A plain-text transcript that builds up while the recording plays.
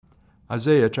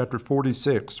Isaiah chapter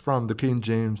 46 from the King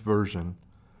James Version.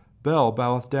 Bel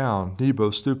boweth down, Nebo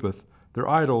stoopeth. Their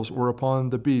idols were upon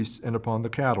the beasts and upon the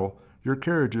cattle. Your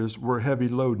carriages were heavy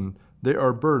loaden. They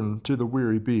are burden to the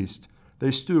weary beast.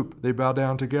 They stoop, they bow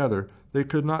down together. They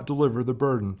could not deliver the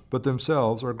burden, but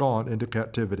themselves are gone into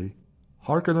captivity.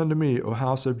 Hearken unto me, O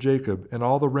house of Jacob, and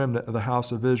all the remnant of the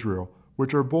house of Israel,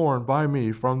 which are born by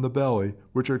me from the belly,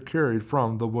 which are carried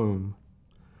from the womb.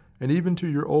 And even to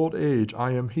your old age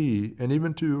I am he, and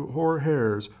even to hoar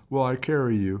hairs will I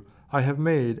carry you. I have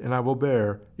made, and I will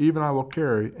bear, even I will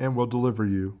carry, and will deliver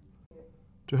you.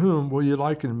 To whom will ye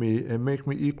liken me, and make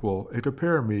me equal, and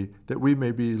compare me, that we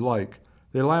may be like?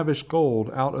 They lavish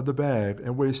gold out of the bag,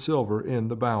 and weigh silver in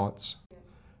the balance.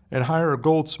 And hire a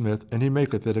goldsmith, and he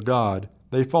maketh it a god.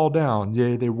 They fall down,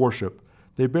 yea, they worship.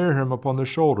 They bear him upon their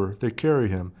shoulder, they carry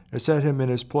him, and set him in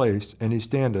his place, and he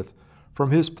standeth.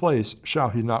 From his place shall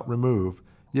he not remove.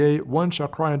 Yea, one shall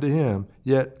cry unto him,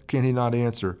 yet can he not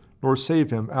answer, nor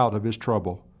save him out of his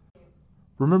trouble.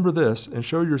 Remember this, and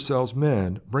show yourselves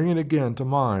men, bring it again to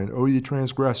mind, O ye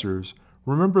transgressors.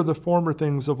 Remember the former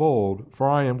things of old, for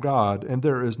I am God, and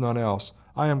there is none else.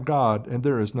 I am God, and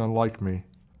there is none like me.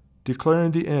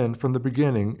 Declaring the end from the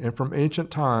beginning, and from ancient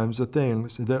times the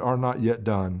things that are not yet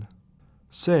done.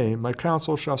 Say, my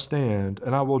counsel shall stand,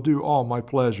 and I will do all my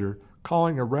pleasure,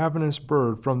 calling a ravenous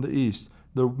bird from the east,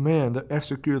 the man that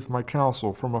executeth my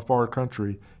counsel from a far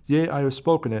country. Yea, I have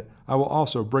spoken it, I will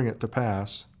also bring it to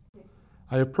pass.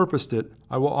 I have purposed it,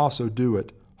 I will also do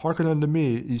it. Hearken unto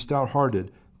me, ye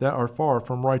stout-hearted, that are far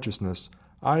from righteousness.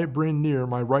 I bring near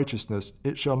my righteousness,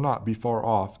 it shall not be far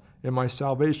off, and my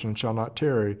salvation shall not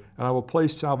tarry, and I will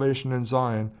place salvation in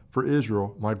Zion for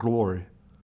Israel my glory.